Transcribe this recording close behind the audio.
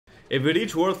If we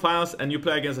reach World Finals and you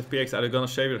play against FPX, are you gonna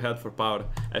shave your head for power?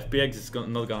 FPX is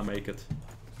not gonna make it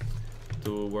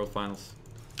to World Finals.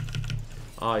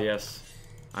 Ah, yes.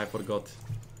 I forgot.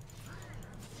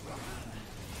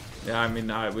 Yeah, I mean,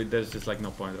 there's just like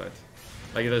no point, right?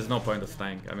 Like, there's no point of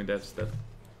staying. I mean, that's that.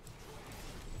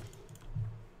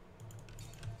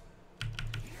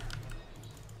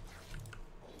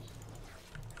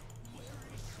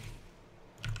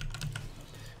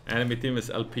 Enemy team is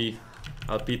LP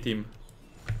team.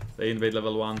 They invade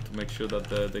level 1 to make sure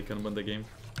that they can win the game.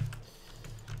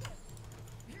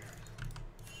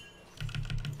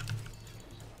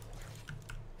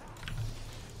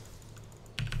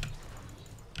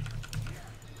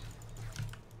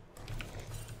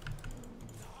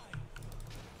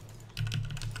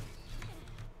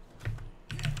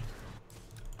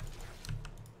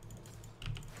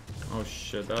 Oh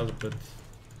shit, that was a bit...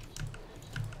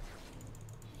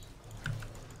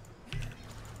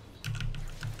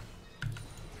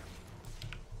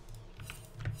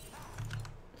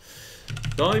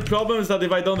 The only problem is that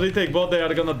if I don't retake bot, they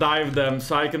are gonna dive them.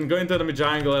 So I can go into enemy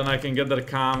jungle and I can get their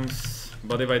camps.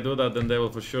 But if I do that, then they will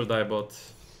for sure die bot.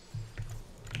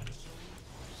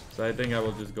 So I think I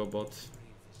will just go bot.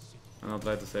 And I'll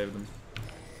try to save them.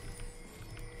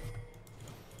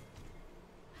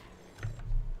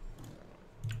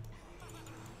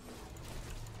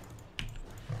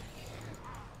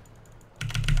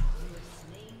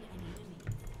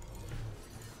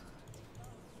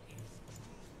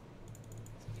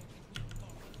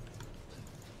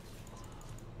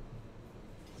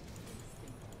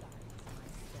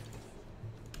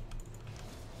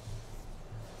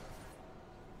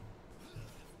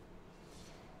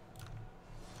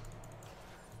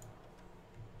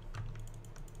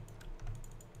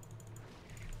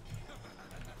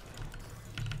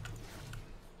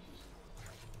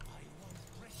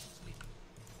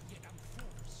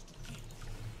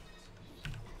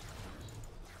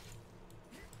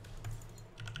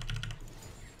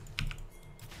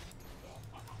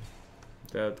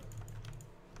 Dead.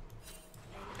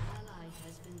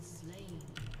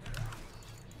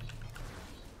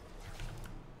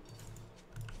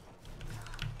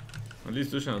 At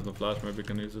least Lucian has no flash, maybe we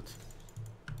can use it.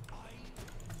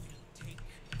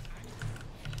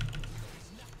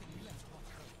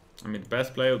 I mean, the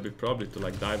best play would be probably to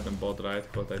like dive them bot, right?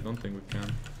 But I don't think we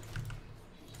can.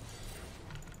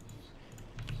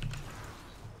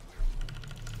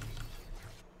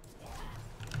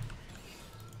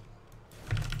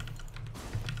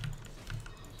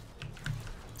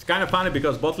 It's kind of funny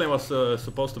because bot lane was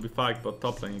supposed to be fucked, but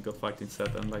top lane got fucked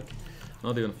instead, and like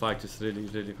not even fucked, just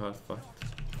really hard fucked.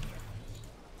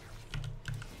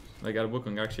 Like our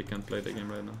Wukong actually can't play the game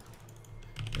right now.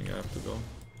 I think I have to go.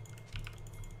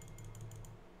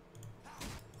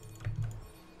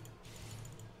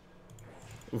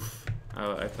 Oof,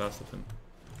 I trusted him.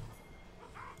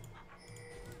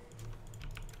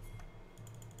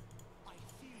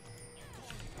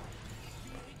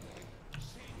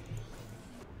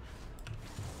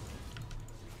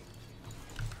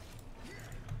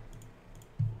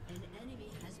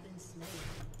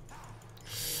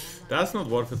 That's not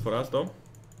worth it for us though.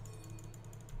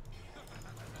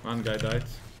 One guy died.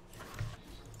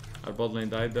 Our bot lane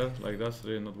died there. Like, that's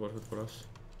really not worth it for us.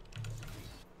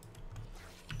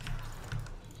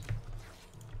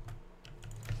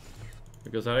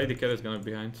 Because our AD carry is gonna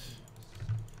be behind.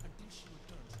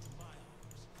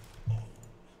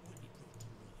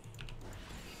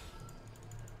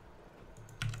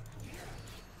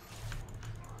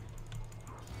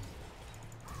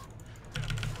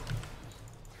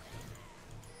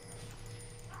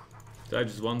 So I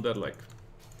just wonder, like,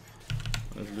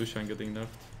 is Lucian getting nerfed?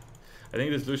 I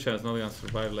think this Lucian is not gonna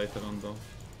survive later on though.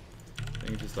 I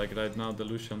think just like right now the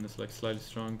Lucian is like slightly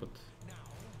strong, but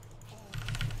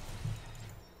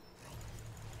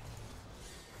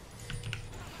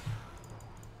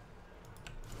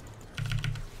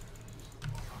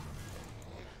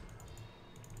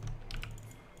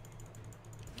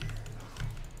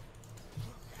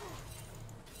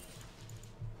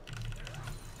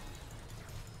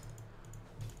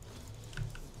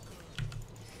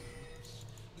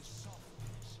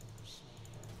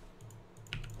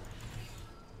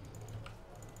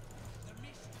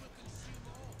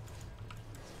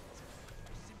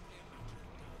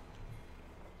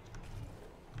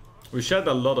we shed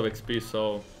a lot of XP,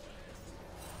 so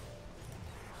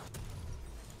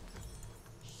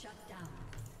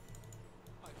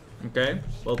okay,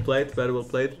 well played, very well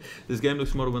played. This game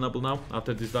looks more winnable now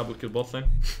after this double kill bot lane.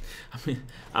 I mean,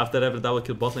 after every double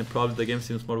kill bot lane, probably the game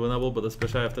seems more winnable, but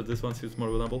especially after this one seems more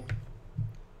winnable.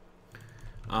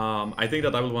 I think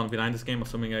that I will 1v9 this game,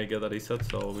 assuming I get a reset.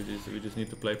 So we just need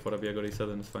to play for a Viego reset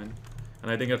and it's fine. And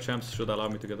I think our champs should allow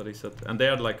me to get a reset. And they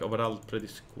are like overall pretty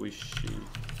squishy.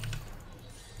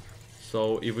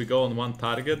 So if we go on one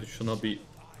target, it should not be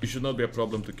a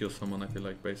problem to kill someone, I feel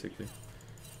like, basically.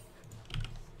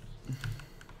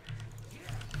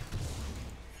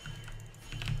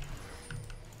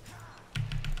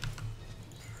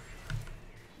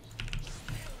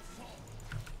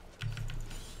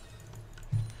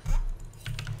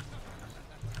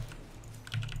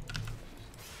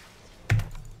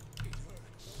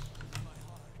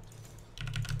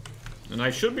 And I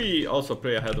should be also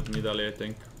pretty ahead of Nidalee, I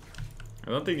think. I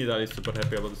don't think Nidalee is super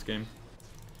happy about this game.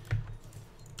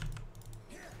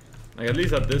 Like, at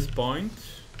least at this point,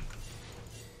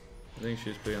 I think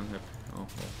she's pretty unhappy. Oh,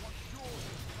 well.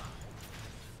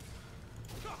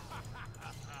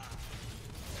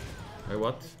 Wait,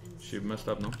 what? She messed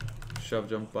up, no? Should have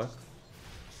jumped back.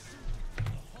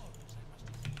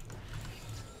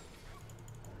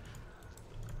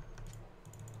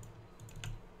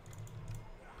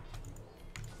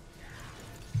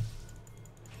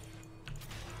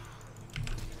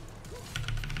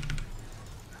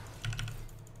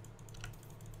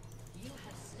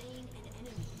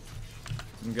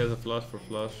 Get a flash for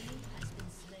flash.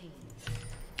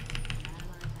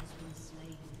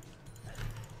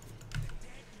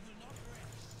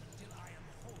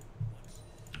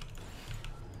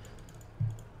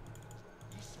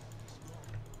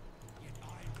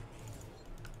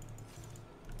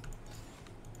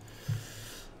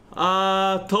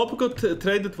 Top got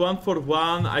traded 1 for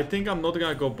 1. I think I'm not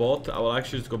gonna go bot. I will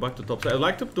actually just go back to top side. I'd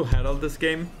like to do Herald this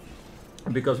game,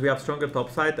 because we have stronger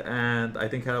top side, and I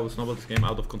think Herald will snowball this game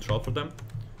out of control for them.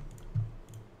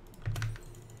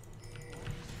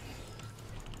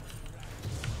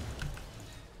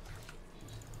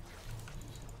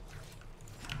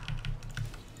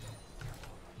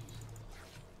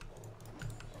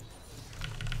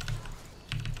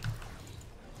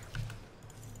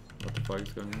 What the fuck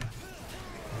is going on?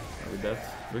 Are we dead?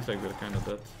 Looks like we're kind of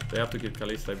dead. They have to kill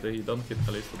Kalista. If they don't kill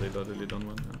Kalista, they really don't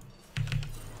win. Yeah.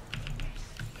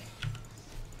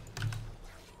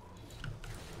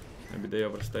 Maybe they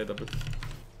overstayed a bit.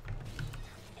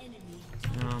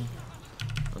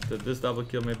 After this double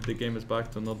kill, maybe the game is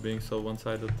back to not being so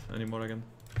one-sided anymore again.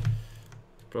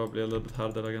 It's probably a little bit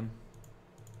harder again.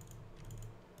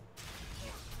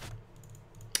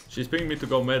 She's pinging me to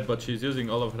go mid, but she's using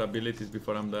all of her abilities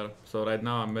before I'm there. So right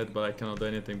now I'm mid, but I cannot do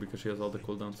anything because she has all the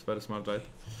cooldowns. Very smart, right?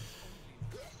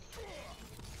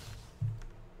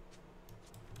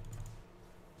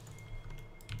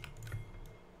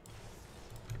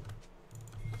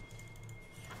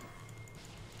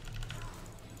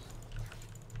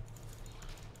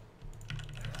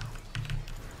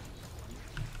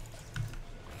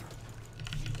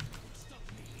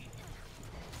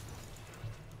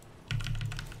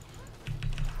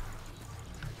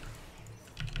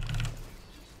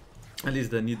 At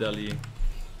least the Nidalee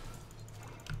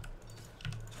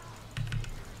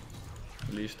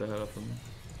leashed the hell out of me.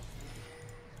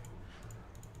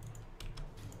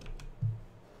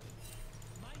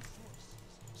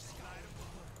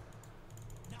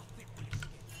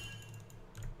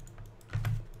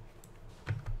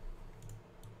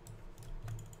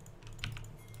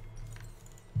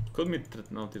 Could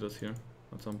meet Nautilus here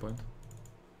at some point.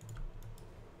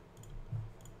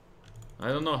 I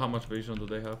don't know how much vision do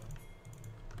they have.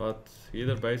 But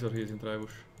either base or he's in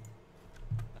Tribush.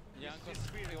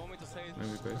 Jankos, you want me to say it?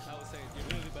 Maybe base. I will say it. You're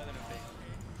really better than base.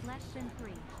 Less than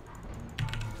 3.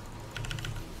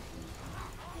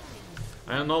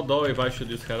 I don't know though if I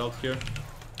should use Herald here.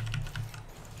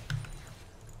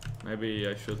 Maybe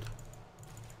I should.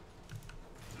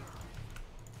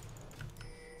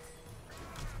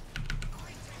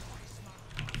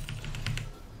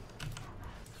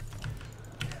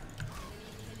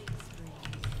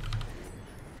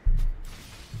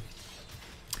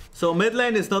 So mid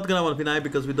lane is not gonna 1v9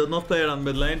 because we do not play around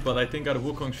mid lane, but I think our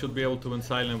Wukong should be able to win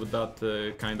silent with that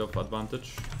kind of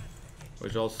advantage,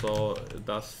 which also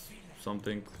does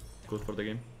something good for the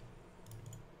game.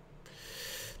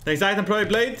 Next item, probably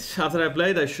Blade. After I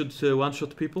Blade, I should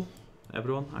one-shot people.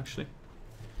 Everyone, actually.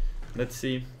 Let's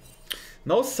see.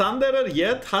 No Sunderer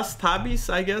yet, has Tabbies,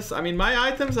 I guess. I mean, my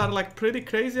items are like pretty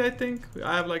crazy, I think.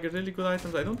 I have like really good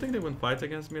items. I don't think they win fights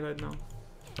against me right now.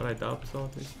 But I doubt so,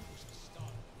 at least.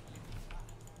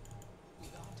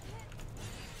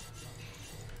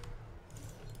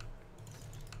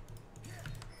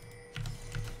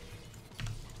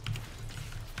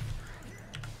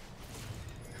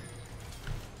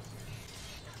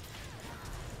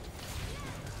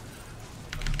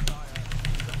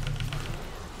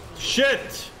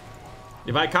 Shit!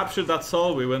 If I capture that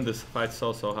soul, we win this fight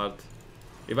so hard.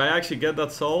 If I actually get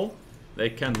that soul, they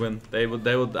can't win. They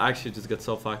would actually just get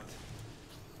so fucked.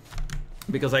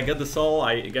 Because I get the soul,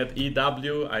 I get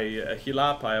EW, I heal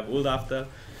up, I have ult after.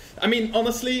 I mean,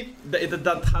 honestly,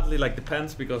 that hardly like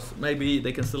depends, because maybe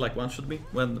they can still like one-shot me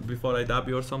before I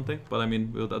W or something. But I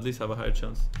mean, we'll at least have a higher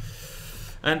chance.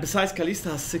 And besides,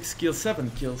 Kalista has 6 kills,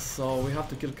 7 kills, so we have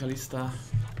to kill Kalista.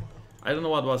 I don't know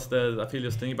what was the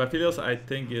Aphelios thing, but Aphelios I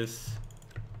think is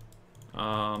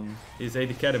he's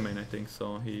AD carry main, I think,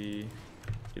 so he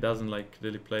doesn't like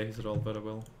really play his role very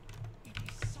well.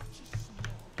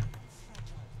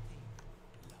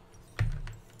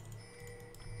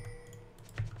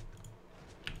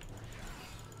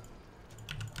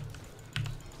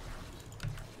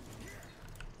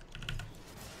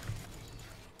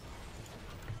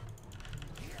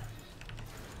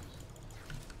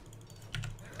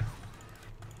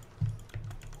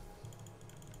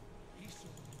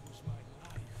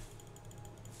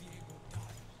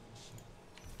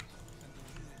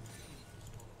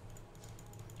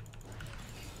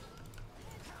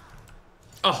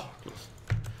 Oh, close.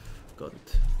 Got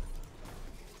it.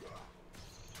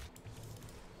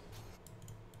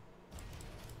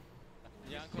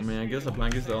 I mean, I guess the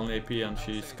Blank is the only AP and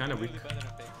she's kind of weak.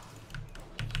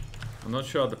 I'm not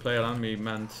sure what the player around me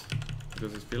meant,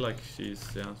 because I feel like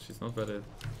she's not very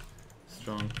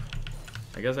strong.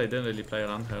 I guess I didn't really play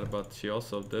around her, but she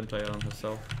also didn't play around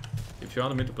herself. If she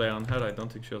wanted me to play around her, I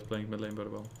don't think she was playing mid lane very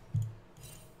well.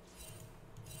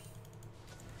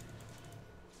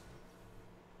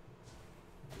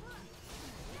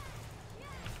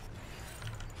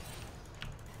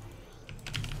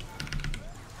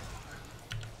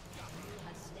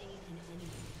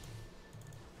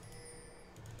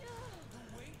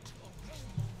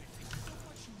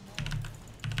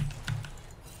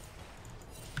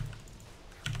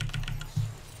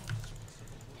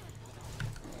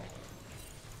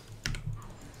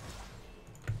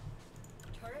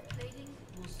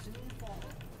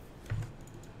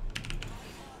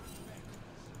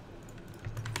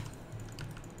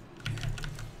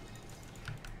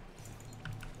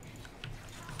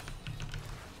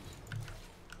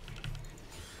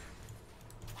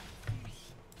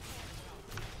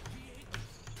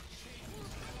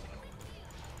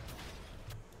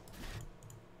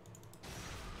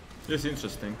 This is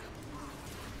interesting.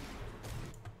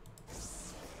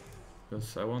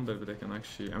 Because I wonder if they can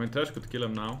actually... I mean, Thresh could kill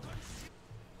him now.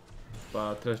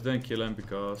 But Thresh didn't kill him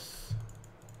because...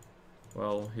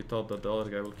 Well, he thought that the other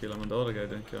guy will kill him, and the other guy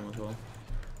didn't kill him as well.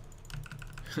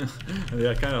 And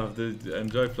they kind of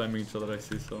enjoy flaming each other, I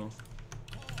see, so...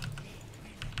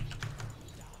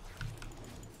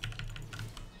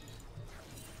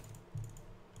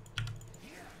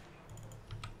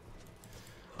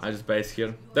 I just base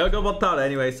here. They'll go bot tower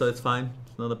anyway, so it's fine.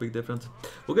 It's not a big difference.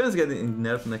 Wukong is getting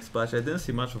nerfed next patch. I didn't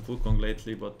see much of Wukong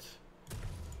lately, but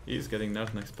he's getting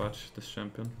nerfed next patch, this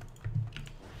champion.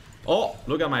 Oh,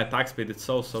 look at my attack speed. It's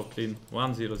so clean.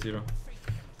 1-0-0.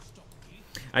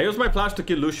 I use my flash to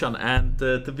kill Lucian, and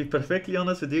to be perfectly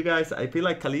honest with you guys, I feel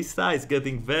like Kalista is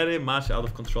getting very much out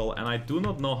of control, and I do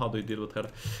not know how to deal with her.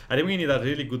 I think we need a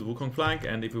really good Wukong flank,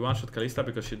 and if we one-shot Kalista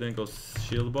because she didn't go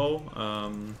shield bow,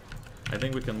 I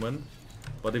think we can win.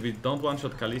 But if we don't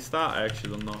one-shot Kalista, I actually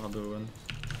don't know how to win.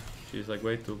 She's like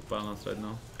way too balanced right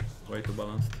now. Way too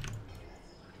balanced.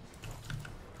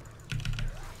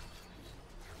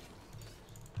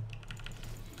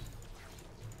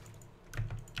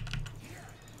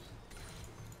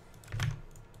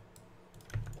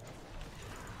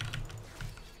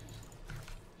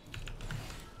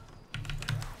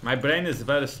 My brain is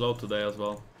very slow today as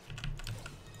well.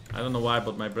 I don't know why,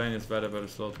 but my brain is very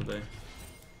slow today.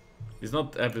 It's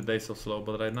not every day so slow,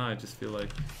 but right now I just feel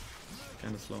like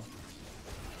kind of slow.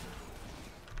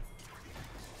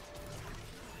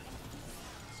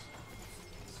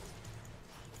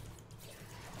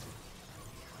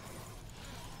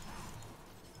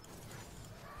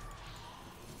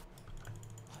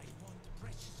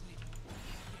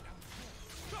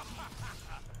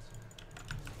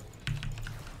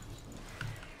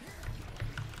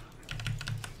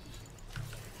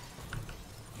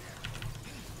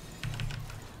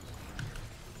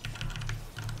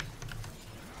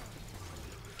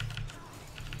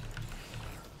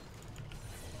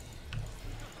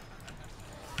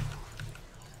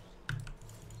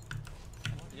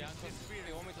 Jankos, if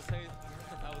you want me to say it,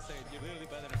 I will say it. You're really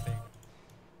better than Viego.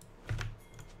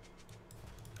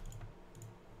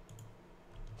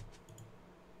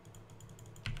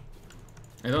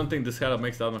 I don't think this setup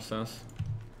makes that much sense.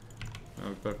 I'll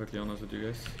be perfectly honest with you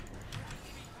guys.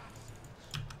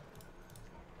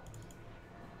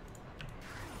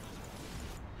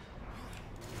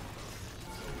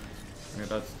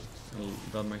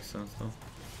 that makes sense though.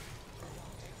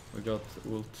 We got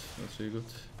ult, that's really good.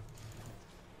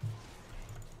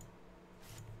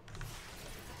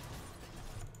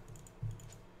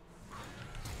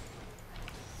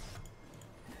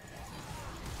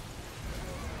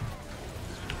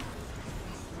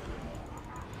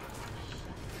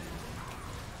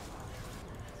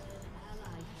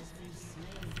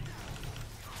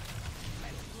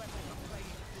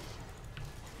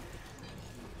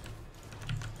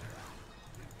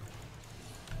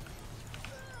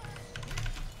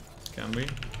 Can we?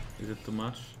 Is it too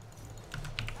much?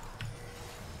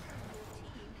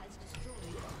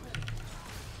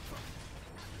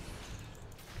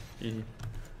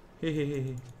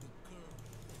 Hehehehe.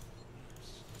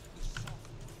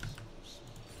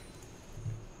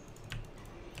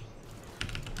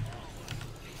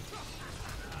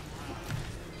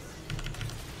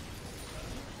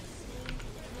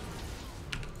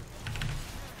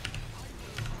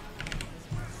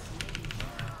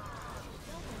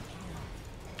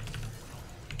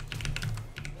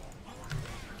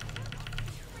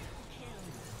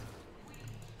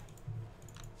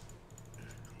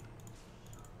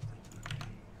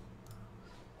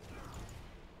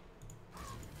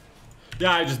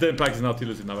 Yeah, I just didn't practice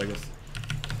Nautilus enough, I guess.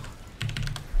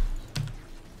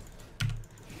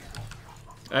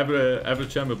 Every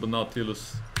champion but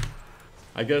Nautilus.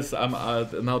 I guess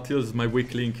Nautilus is my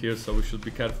weak link here, so we should be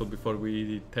careful before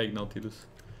we take Nautilus.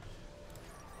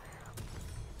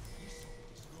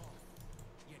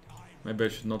 Maybe I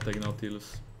should not take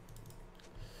Nautilus.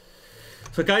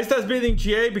 So Kalista is beating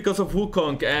GA because of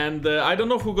Wukong, and I don't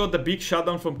know who got the big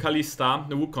shutdown from Kalista.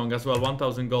 The Wukong as well,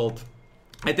 1000 gold.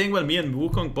 I think when me and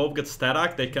Wukong both get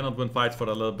stacked, they cannot win fights for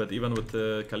a little bit, even with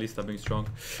Kalista being strong.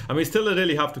 I mean, still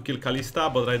really have to kill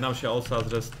Kalista, but right now she also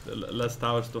has just less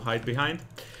towers to hide behind.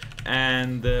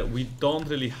 And we don't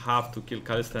really have to kill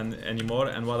Kalista anymore.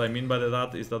 And what I mean by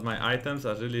that is that my items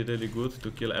are really, really good to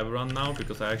kill everyone now,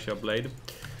 because I actually have Blade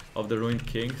of the Ruined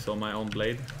King, so my own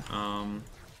Blade.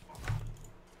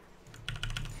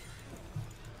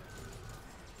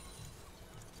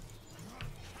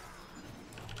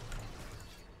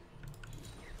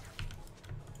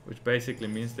 Which basically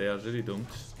means they are really doomed.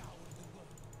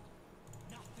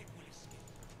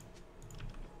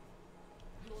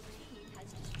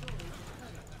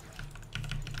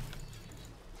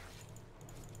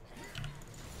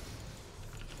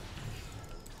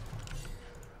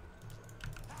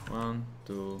 One,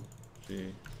 two,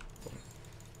 three, four.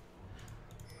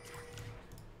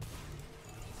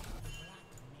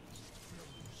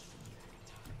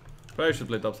 Probably should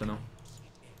play top side now.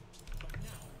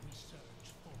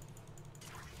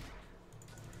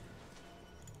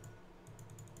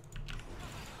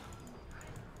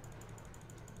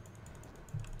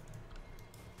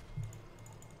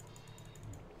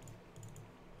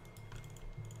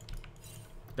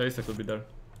 Kalista could be there.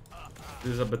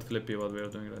 This is a bit flippy what we are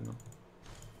doing right now.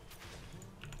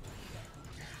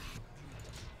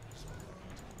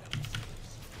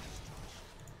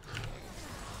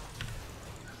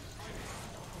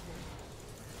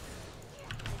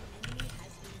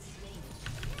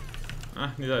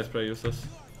 Nidalee is pretty useless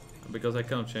because I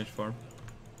cannot change form.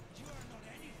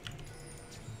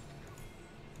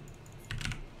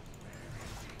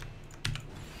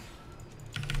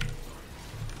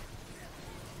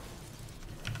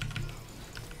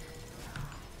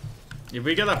 If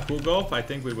we get a hook off, I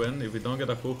think we win. If we don't get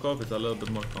a hook off, it's a little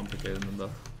bit more complicated than that.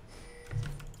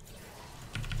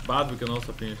 But we can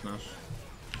also finish Nash,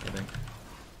 I think.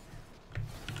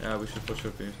 Yeah, we should for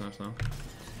sure finish Nash now.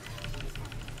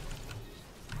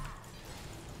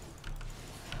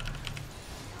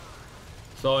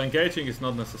 So engaging is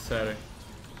not necessary.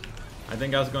 I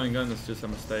think us going on is just a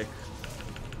mistake.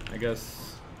 I guess.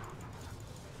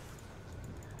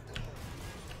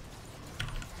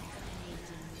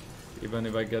 Even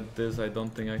if I get this, I don't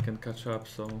think I can catch up,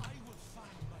 so...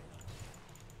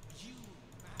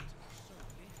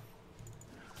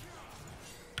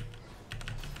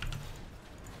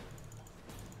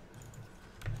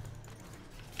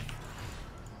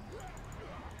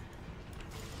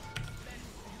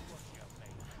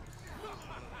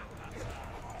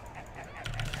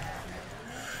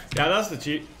 Yeah, that's the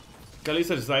cheat.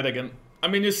 Kalista just died again. I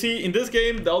mean, you see, in this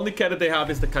game, the only carry they have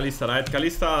is the Kalista, right?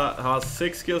 Kalista has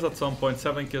 6 kills at some point,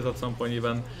 7 kills at some point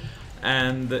even.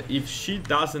 And if she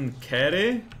doesn't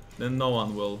carry, then no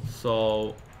one will.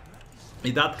 So,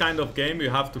 in that kind of game,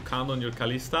 you have to count on your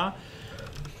Kalista.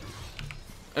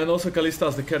 And also, Kalista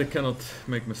as the carry cannot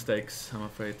make mistakes, I'm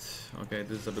afraid. Okay,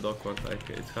 this is a bit awkward. Like,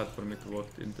 it's hard for me to walk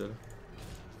in there.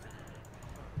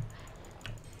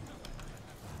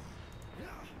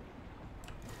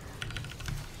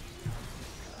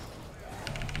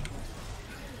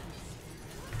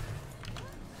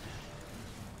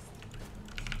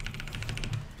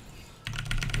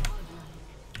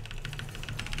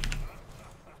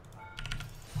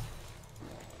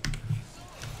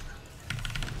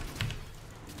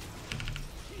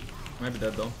 Maybe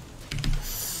dead though.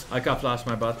 I can't flash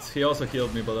my butt. He also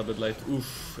healed me, but a bit late.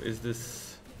 Oof, is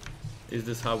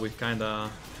this how we kinda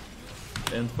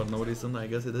end for no reason? I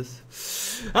guess it is.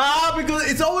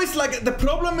 Because it's always like, the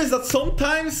problem is that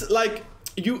sometimes like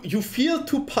you feel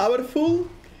too powerful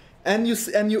and you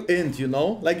end, you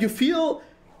know? Like you feel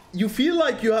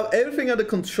like you have everything under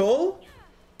control,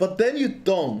 but then you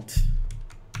don't.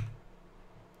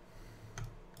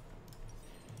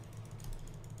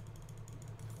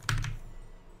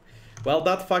 Well,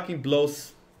 that fucking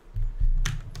blows.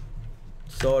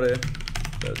 Sorry.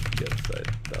 Let's get side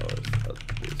towers at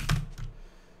this.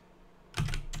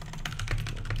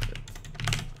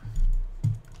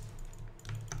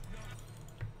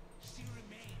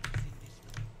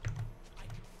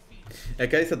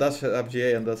 Okay, so that's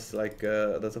FGA, and that's like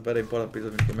that's a very important piece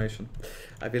of information.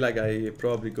 I feel like I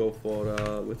probably go for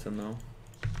Witten now.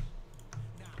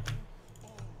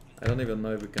 I don't even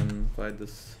know if we can fight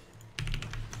this.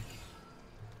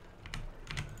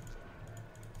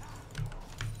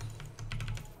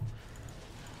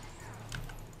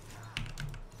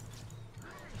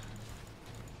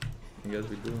 I guess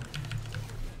we do.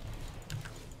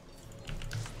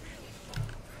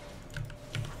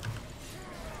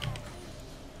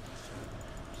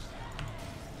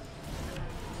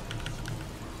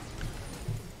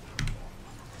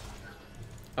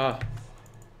 Ah.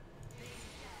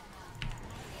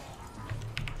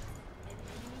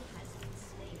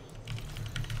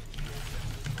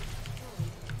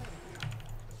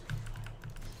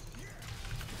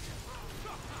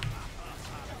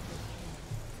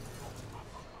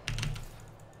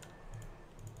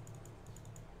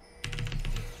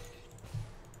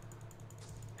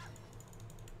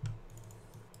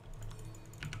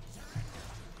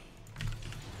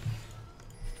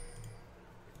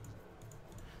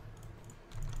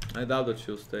 I doubt that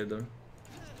she'll stay there.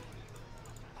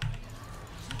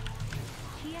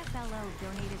 TFLO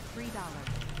donated $3.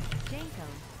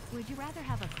 Jankos, would you rather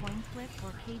have a coin flip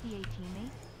or KDA teammate?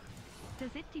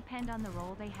 Does it depend on the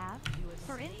role they have?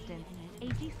 For instance,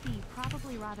 AGC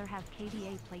probably rather have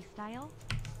KDA playstyle?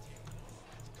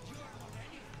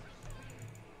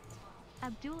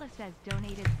 Abdullah says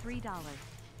donated $3.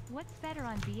 What's better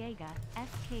on Viego,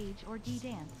 S-Cage or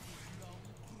D-Dance?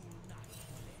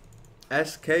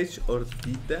 S-Cage or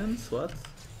D-Dance? What?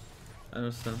 I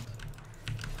understand.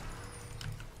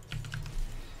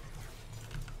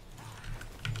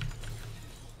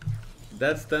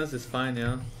 That stance is fine,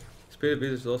 yeah. Spirit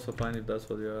Beat is also fine if that's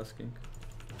what you're asking.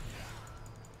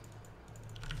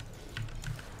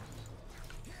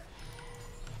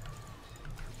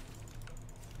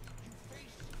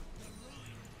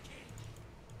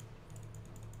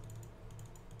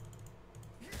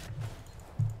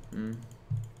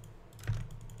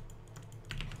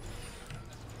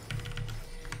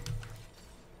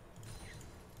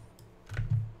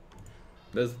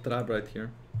 There's a trap right here.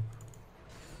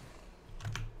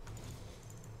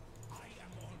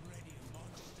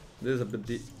 This is a bit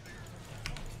deep.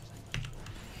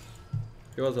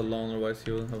 If he was alone, otherwise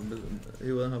he wouldn't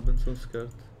have been so scared.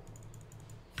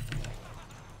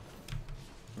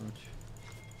 Ouch.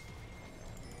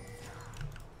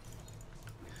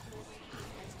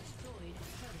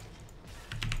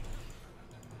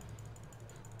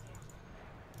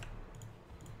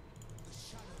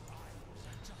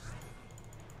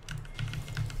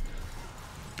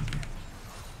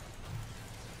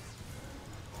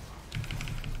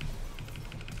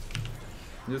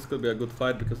 This could be a good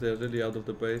fight because they are really out of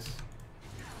the base.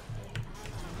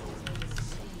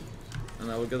 And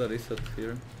I will get a reset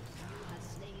here.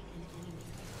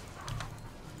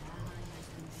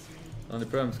 Only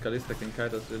problem is Kalista can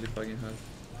kite us really fucking hard.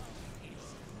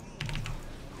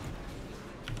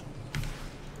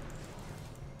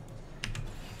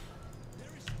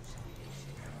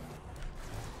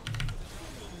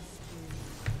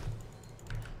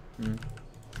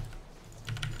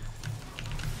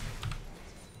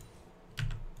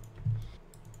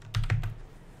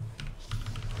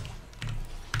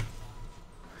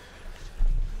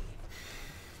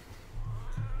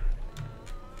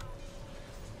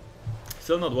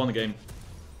 Still not one game.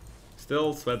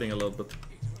 Still sweating a little bit.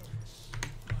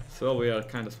 So we are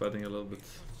kind of sweating a little bit.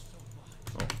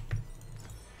 Oh.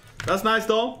 That's nice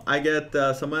though. I get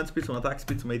some man speed, some attack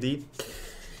speed, some AD.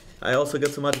 I also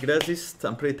get some magic resist.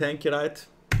 I'm pretty tanky, right?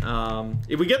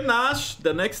 If we get Nash,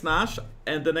 the next Nash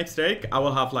and the next Drake, I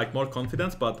will have like more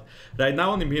confidence. But right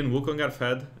now only me and Wukong are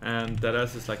fed, and the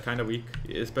rest is like kind of weak.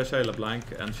 Especially LeBlanc,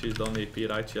 and she's the only AP,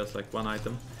 right? She has like one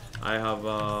item.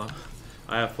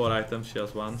 I have 4 items, she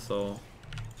has 1, so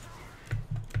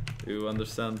you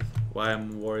understand why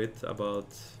I'm worried about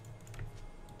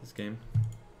this game.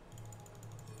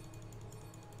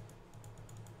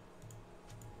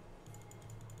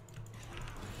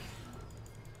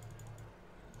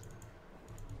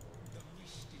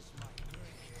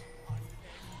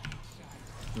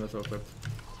 That's awkward.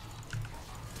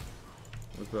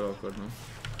 That's very awkward, no?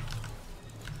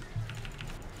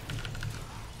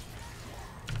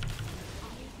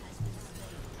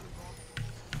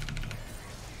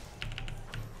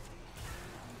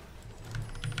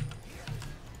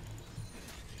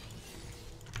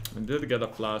 I did get a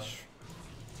flash.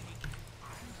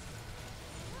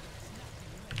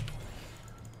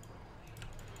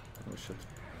 Oh shit.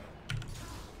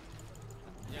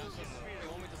 Jankos, you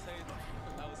want me to say it?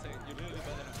 I will say it. You're really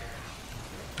better than Viego.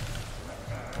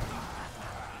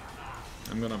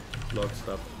 I'm gonna block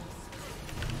stuff.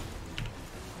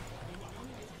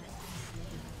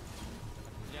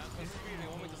 Jankos, you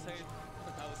want me to say it?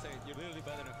 I will say it. You're really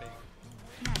better than Viego.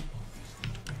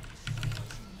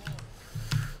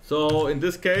 So in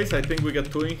this case, I think we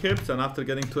get 2 inhibs, and after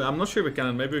getting 2, I'm not sure we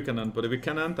can, maybe we can end, but if we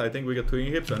can end, I think we get 2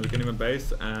 inhibs, and we can even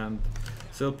base, and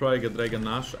still probably get Dragon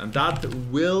Nash, and that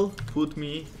will put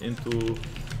me into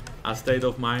a state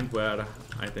of mind where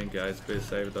I think, yeah, it's pretty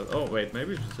safe that, oh wait,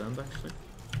 maybe we should end actually.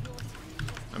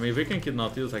 I mean, if we can kill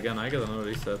Nautilus again, I get another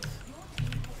reset.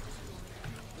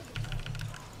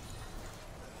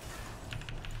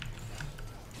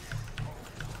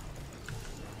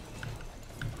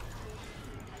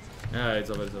 Yeah, it's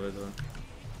over, it's over, it's over.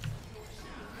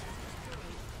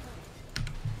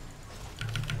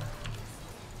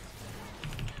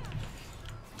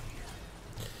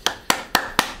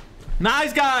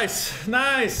 Nice, guys!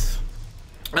 Nice!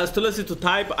 As to listen to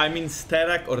type, I mean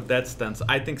Starak or Dead Stance.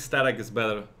 I think Starak is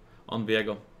better on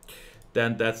Viego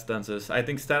than Dead Stance is. I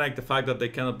think Starak, the fact that they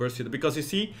cannot burst you. Because you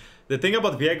see, the thing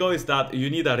about Viego is that you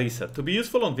need a reset. To be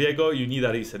useful on Viego, you need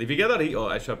a reset. If you get a reset, oh,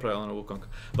 I should probably on a Wukong.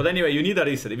 But anyway, you need a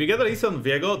reset. If you get a reset on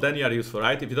Viego, then you are useful,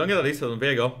 right? If you don't get a reset on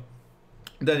Viego,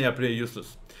 then you are pretty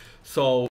useless. So